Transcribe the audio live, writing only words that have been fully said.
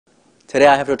Today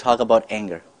I have to talk about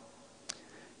anger.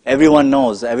 Everyone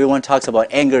knows, everyone talks about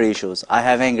anger issues. I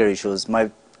have anger issues, my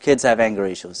kids have anger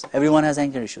issues. Everyone has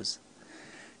anger issues.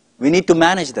 We need to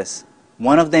manage this.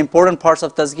 One of the important parts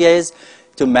of Tazkiya is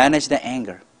to manage the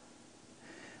anger.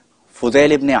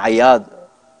 Fudail ibn Ayyad,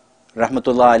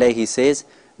 rahmatullah alayhi, says,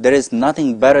 there is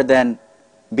nothing better than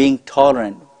being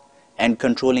tolerant and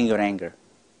controlling your anger.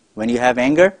 When you have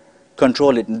anger,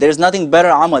 control it. There is nothing better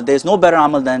amal, there is no better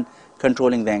amal than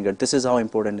controlling the anger. This is how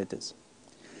important it is.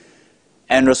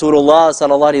 And Rasulullah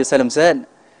sallallahu alaihi wasallam said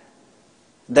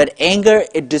that anger,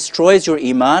 it destroys your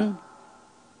iman,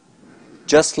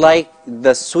 just like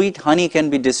the sweet honey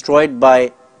can be destroyed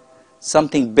by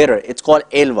something bitter. It's called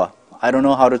elva. I don't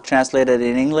know how to translate it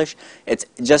in English. It's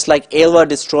just like elva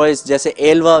destroys, जैसे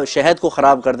elva शहद को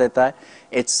खराब कर देता है,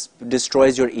 it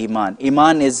destroys your iman.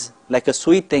 Iman is like a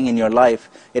sweet thing in your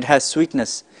life. It has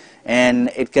sweetness,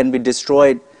 and it can be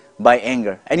destroyed by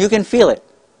anger. And you can feel it,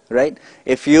 right?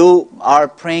 If you are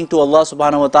praying to Allah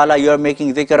subhanahu wa ta'ala, you are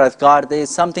making dhikr, adhkar,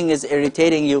 something is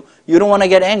irritating you, you don't want to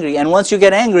get angry. And once you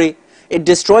get angry, it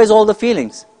destroys all the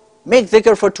feelings. Make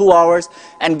dhikr for 2 hours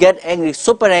and get angry,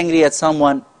 super angry at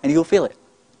someone, and you feel it.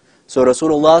 So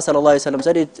Rasulullah sallallahu alaihi wasallam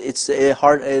said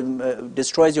it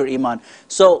destroys your iman.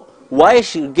 So why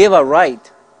should give a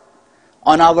right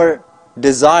on our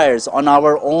desires, on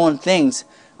our own things,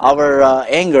 our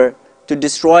anger, to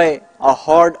destroy a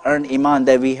hard-earned iman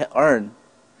that we earn?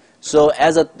 So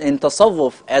in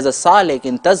tasawwuf, as a salik,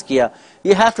 in tazkiyah,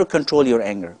 you have to control your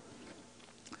anger.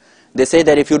 They say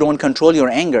that if you don't control your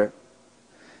anger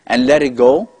and let it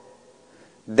go,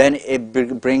 then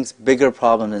it brings bigger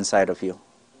problems inside of you.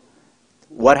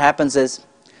 What happens is,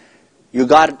 you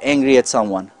got angry at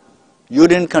someone. You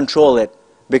didn't control it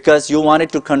because you wanted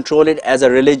to control it as a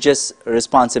religious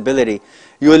responsibility.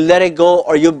 You let it go,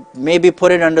 or you maybe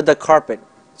put it under the carpet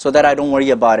so that I don't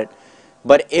worry about it.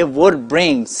 But it would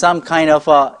bring some kind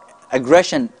of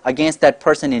aggression against that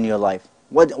person in your life.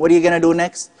 What are you going to do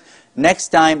next? Next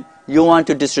time, you want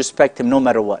to disrespect him no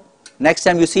matter what. Next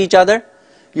time you see each other,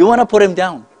 you want to put him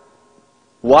down.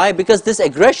 Why? Because this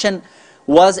aggression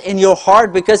was in your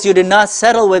heart because you did not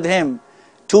settle with him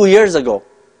 2 years ago.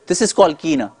 This is called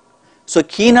kina. So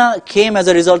kina came as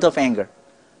a result of anger.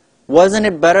 Wasn't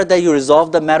it better that you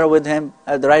resolved the matter with him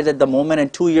right at the moment,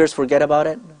 and 2 years forget about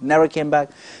it? Never came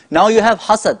back. Now you have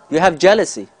hasad, you have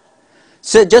jealousy.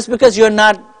 So just because you're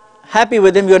not happy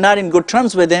with him, you're not in good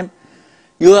terms with him,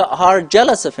 you are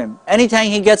jealous of him. Anytime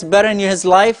he gets better in his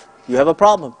life, you have a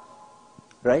problem.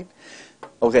 Right?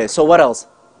 Okay, so what else?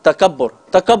 Takabbur.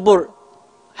 Takabbur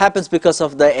happens because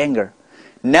of the anger.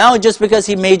 Now just because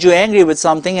he made you angry with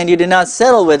something and you did not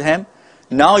settle with him,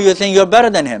 now you think you're better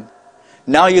than him.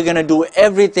 Now you're going to do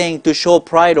everything to show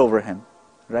pride over him.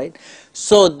 Right?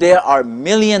 So there are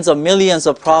millions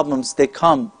of problems that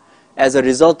come as a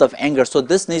result of anger. So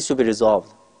this needs to be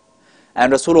resolved.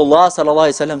 And Rasulullah sallallahu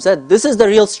alaihi wasallam said, this is the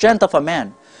real strength of a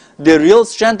man. The real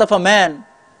strength of a man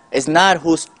is not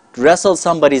who wrestles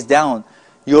somebody down.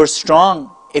 You're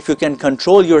strong if you can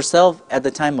control yourself at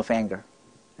the time of anger.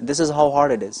 And this is how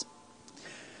hard it is.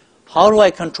 How do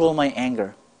I control my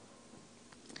anger?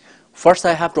 First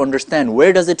I have to understand,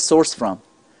 where does it source from?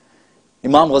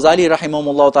 Imam Ghazali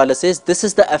rahimahullah ta'ala says, this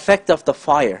is the effect of the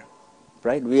fire.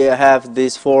 Right? We have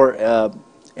these 4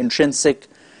 intrinsic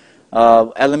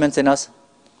elements in us.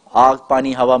 Aag,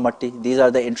 pani, hawa, matti. These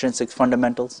are the intrinsic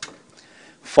fundamentals.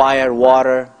 Fire,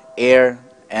 water, air,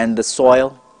 and the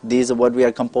soil. These are what we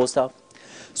are composed of.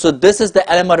 So this is the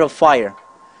element of fire.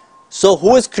 So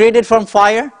who is created from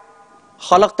fire?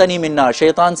 Khalaqtani min nar.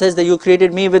 Shaitan says that you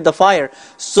created me with the fire.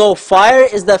 So fire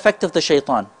is the effect of the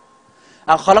shaitan.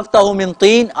 And khalaqtahu min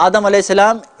teen. Adam alayhi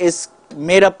salam is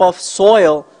made up of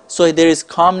soil. So there is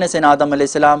calmness in Adam alayhi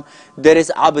salam. There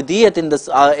is abdiyat in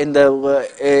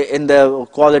the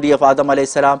quality of Adam alayhi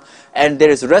salam, and there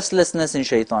is restlessness in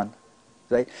shaitan.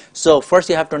 Right? So first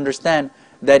you have to understand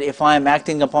that if I am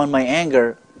acting upon my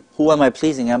anger, who am I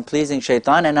pleasing? I'm pleasing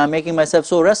shaitan, and I'm making myself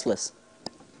so restless.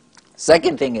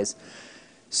 Second thing is,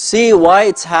 see why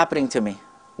it's happening to me.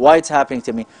 Why it's happening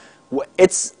to me.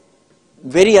 It's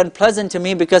very unpleasant to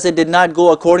me because it did not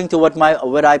go according to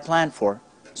what I planned for.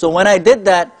 So when I did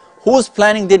that, whose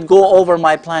planning did go over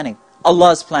my planning?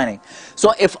 Allah's planning.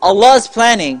 So if Allah's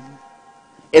planning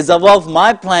is above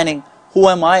my planning, who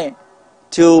am I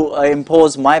to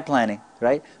impose my planning?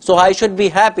 Right? So I should be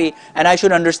happy, and I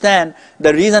should understand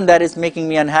the reason that is making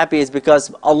me unhappy is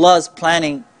because Allah's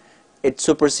planning, it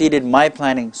superseded my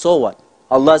planning. So what?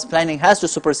 Allah's planning has to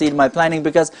supersede my planning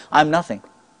because I'm nothing.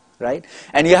 Right?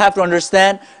 And you have to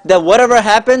understand that whatever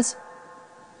happens,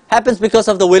 happens because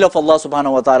of the will of Allah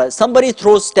subhanahu wa ta'ala. Somebody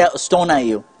throws stone at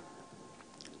you.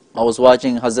 I was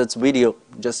watching Hazrat's video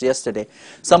just yesterday.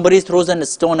 Somebody throws a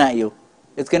stone at you.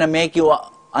 It's going to make you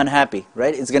unhappy,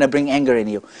 right? It's going to bring anger in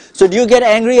you. So do you get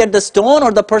angry at the stone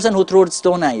or the person who threw the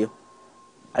stone at you?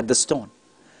 At the stone.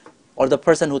 Or the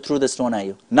person who threw the stone at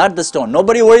you. Not the stone.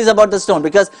 Nobody worries about the stone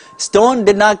because stone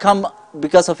did not come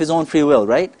because of his own free will,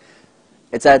 right?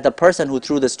 It's at the person who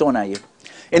threw the stone at you.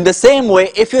 In the same way,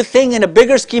 if you think in a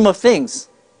bigger scheme of things,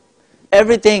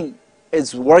 everything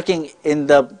is working in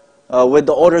the with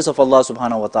the orders of Allah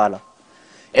subhanahu wa ta'ala.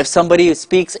 If somebody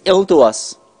speaks ill to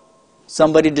us,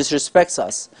 somebody disrespects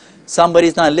us, somebody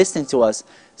is not listening to us,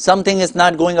 something is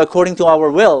not going according to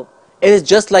our will, it is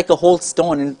just like a whole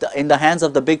stone in the hands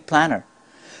of the big planner.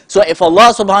 So if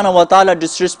Allah subhanahu wa ta'ala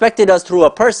disrespected us through a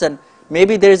person,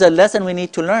 maybe there is a lesson we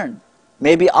need to learn.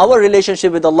 Maybe our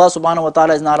relationship with Allah subhanahu wa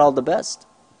ta'ala is not all the best.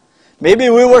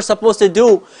 Maybe we were supposed to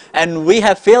do and we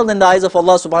have failed in the eyes of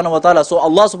Allah subhanahu wa ta'ala. So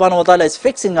Allah subhanahu wa ta'ala is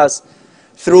fixing us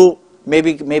through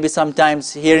maybe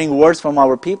sometimes hearing words from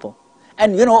our people.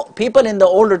 And you know, people in the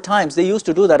older times, they used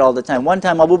to do that all the time. One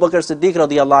time Abu Bakr Siddiq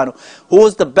radiyallahu anhu, who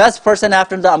was the best person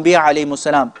after the Anbiya alayhimus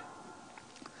salam,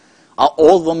 an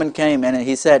old woman came and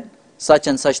he said such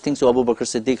and such things to Abu Bakr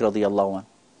Siddiq radiyallahu anhu,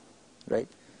 right?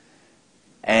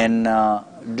 And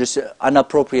just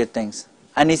inappropriate things.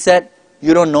 And he said,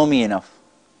 you don't know me enough.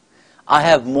 I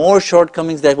have more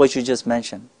shortcomings than what you just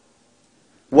mentioned.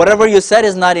 Whatever you said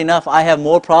is not enough. I have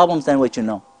more problems than what you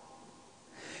know.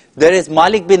 There is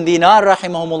Malik bin Dinar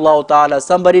rahimahumullah ta'ala.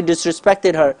 Somebody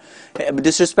disrespected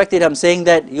him, saying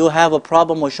that you have a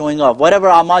problem of showing off. Whatever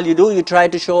amal you do, you try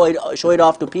to show it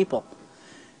off to people.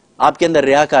 Aapke andar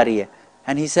riyakari hai.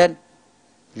 And he said,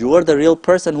 you are the real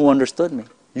person who understood me.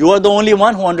 You are the only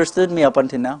one who understood me up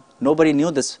until now. Nobody knew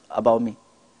this about me.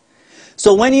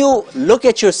 So when you look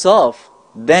at yourself,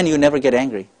 then you never get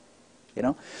angry, you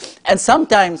know. And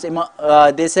sometimes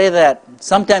they say that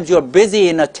sometimes you are busy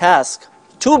in a task,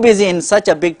 too busy in such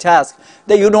a big task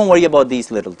that you don't worry about these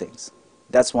little things.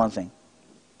 That's one thing.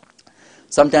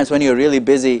 Sometimes when you're really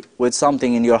busy with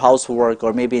something in your housework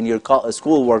or maybe in your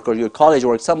school work or your college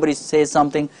work, somebody says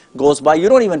something, goes by, you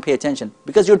don't even pay attention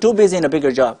because you're too busy in a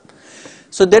bigger job.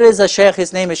 So there is a sheikh,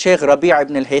 his name is Sheikh Rabi'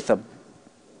 ibn al-Haytham.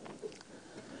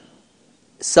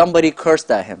 Somebody cursed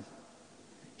at him.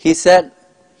 He said,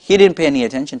 he didn't pay any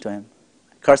attention to him.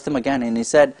 Cursed him again and he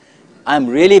said, I'm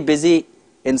really busy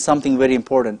in something very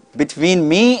important. Between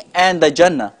me and the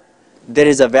Jannah, there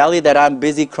is a valley that I'm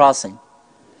busy crossing.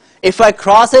 If I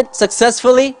cross it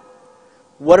successfully,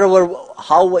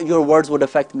 how your words would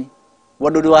affect me?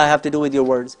 What do I have to do with your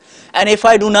words? And if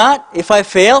I do not, if I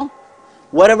fail,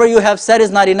 whatever you have said is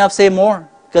not enough, say more,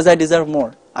 because I deserve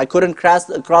more. I couldn't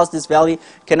cross this valley,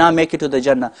 cannot make it to the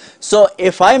Jannah. So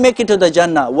if I make it to the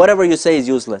Jannah, whatever you say is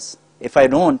useless. If I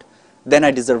don't, then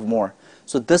I deserve more.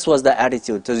 So this was the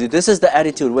attitude. So this is the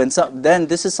attitude. Then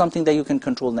this is something that you can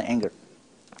control the anger.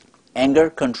 Anger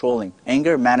controlling,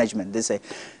 anger management. They say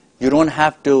you don't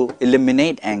have to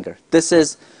eliminate anger. This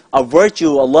is a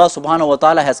virtue Allah subhanahu wa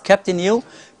ta'ala has kept in you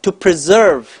to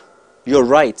preserve your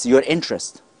rights, your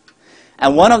interest.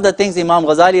 And one of the things Imam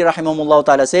Ghazali rahimahullah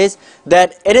ta'ala says,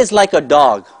 that it is like a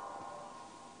dog.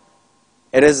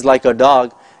 It is like a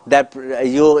dog that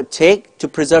you take to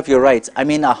preserve your rights. I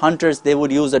mean, hunters, they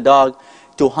would use a dog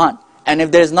to hunt. And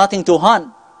if there is nothing to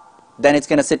hunt, then it's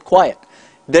going to sit quiet.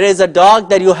 There is a dog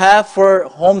that you have for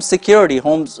home security,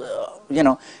 you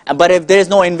know. But if there is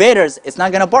no invaders, it's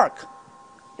not going to bark.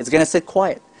 It's going to sit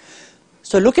quiet.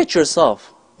 So look at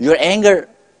yourself. Your anger,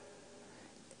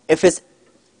 if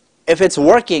it's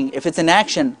working, if it's in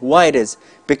action, why it is?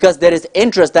 Because there is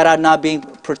interests that are not being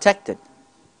protected,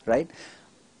 right?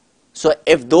 So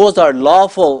if those are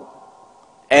lawful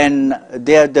and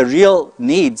they are the real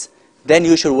needs, then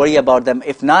you should worry about them.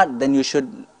 If not, then you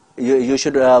should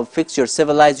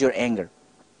civilize your anger.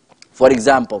 For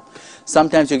example,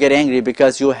 sometimes you get angry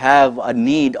because you have a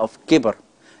need of kibr.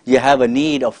 You have a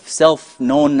need of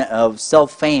self-known,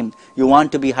 self-fame. You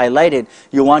want to be highlighted.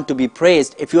 You want to be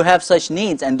praised. If you have such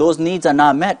needs and those needs are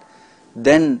not met,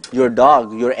 then your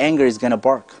dog, your anger is going to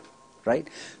bark, right?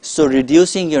 So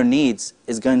reducing your needs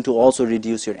is going to also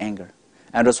reduce your anger.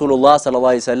 And Rasulullah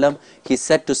sallallahu alaihi wasallam, he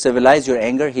said to civilize your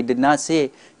anger. He did not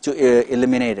say to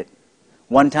eliminate it.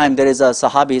 One time there is a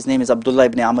Sahabi, his name is Abdullah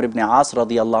ibn Amr ibn As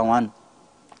radiyallahu anh.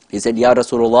 He said, Ya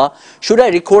Rasulullah, should I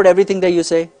record everything that you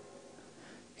say?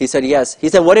 He said, yes. He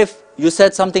said, what if you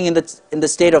said something in the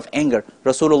state of anger?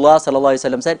 Rasulullah sallallahu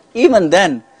alaihi wasallam said, even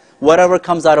then, whatever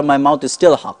comes out of my mouth is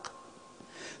still haqq.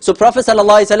 So Prophet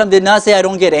sallallahu alaihi wasallam did not say, I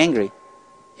don't get angry.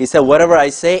 He said, whatever I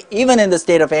say, even in the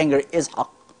state of anger, is haqq.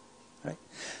 Right?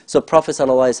 So Prophet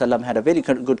ﷺ had a very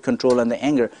good control on the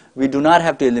anger. We do not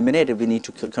have to eliminate it, we need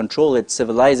to control it,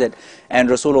 civilize it. And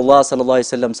Rasulullah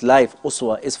ﷺ's life,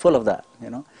 uswa, is full of that.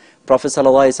 Prophet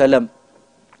ﷺ,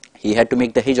 he had to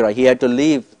make the hijrah, he had to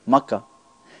leave Makkah.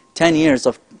 10 years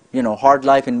of hard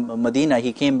life in Medina,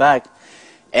 he came back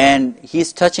and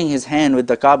he's touching his hand with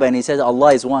the Kaaba and he says,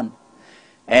 Allah is one.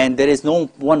 And there is no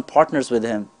one partners with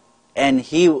him. And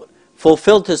he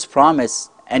fulfilled his promise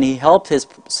and he helped his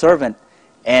servant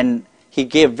and he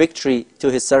gave victory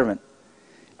to his servant.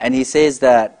 And he says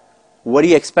that, what do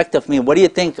you expect of me? What do you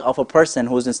think of a person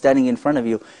who's standing in front of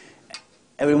you?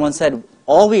 Everyone said,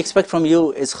 all we expect from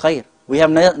you is khair. We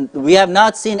have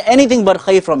not seen anything but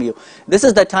khair from you. This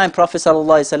is the time Prophet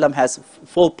ﷺ has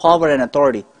full power and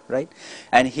authority, right?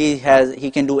 And he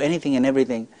can do anything and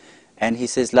everything. And he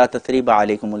says, La tathriba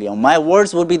alaykum al-yawm. My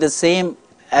words would be the same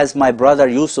as my brother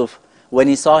Yusuf when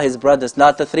he saw his brothers.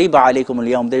 La tathriba alaykum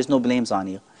al-yawm. There's no blames on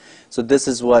you. So this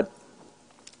is what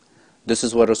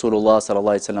Rasulullah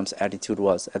ﷺ's attitude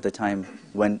was at the time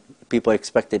when people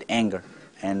expected anger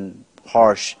and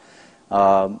harsh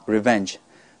revenge.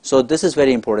 So this is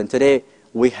very important. Today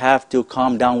we have to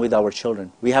calm down with our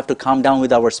children. We have to calm down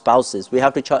with our spouses. We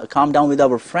have to calm down with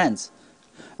our friends.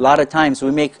 A lot of times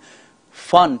we make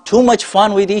fun, too much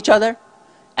fun with each other,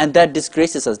 and that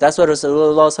disgraces us. That's what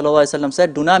Rasulullah ﷺ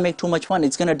said, do not make too much fun,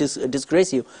 it's going to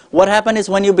disgrace you. What happens is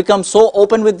when you become so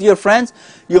open with your friends,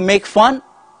 you make fun,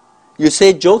 you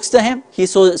say jokes to him, he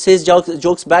says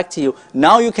jokes back to you.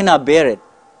 Now you cannot bear it.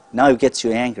 Now it gets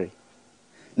you angry.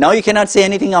 Now you cannot say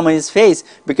anything on his face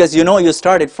because you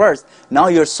started first. Now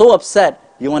you're so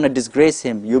upset, you want to disgrace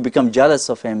him, you become jealous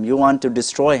of him, you want to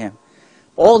destroy him.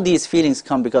 All these feelings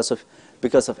come because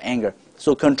of anger.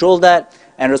 So control that.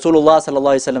 And Rasulullah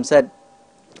ﷺ said,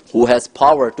 who has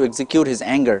power to execute his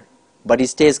anger, but he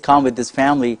stays calm with his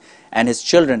family and his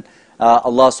children,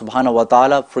 Allah subhanahu wa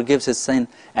ta'ala forgives his sin,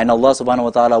 and Allah subhanahu wa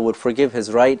ta'ala would forgive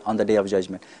his right on the day of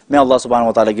judgment. May Allah subhanahu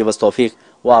wa ta'ala give us tawfiq.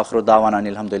 Wa akhiru da'wana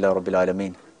alhamdulillahi rabbil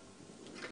alameen.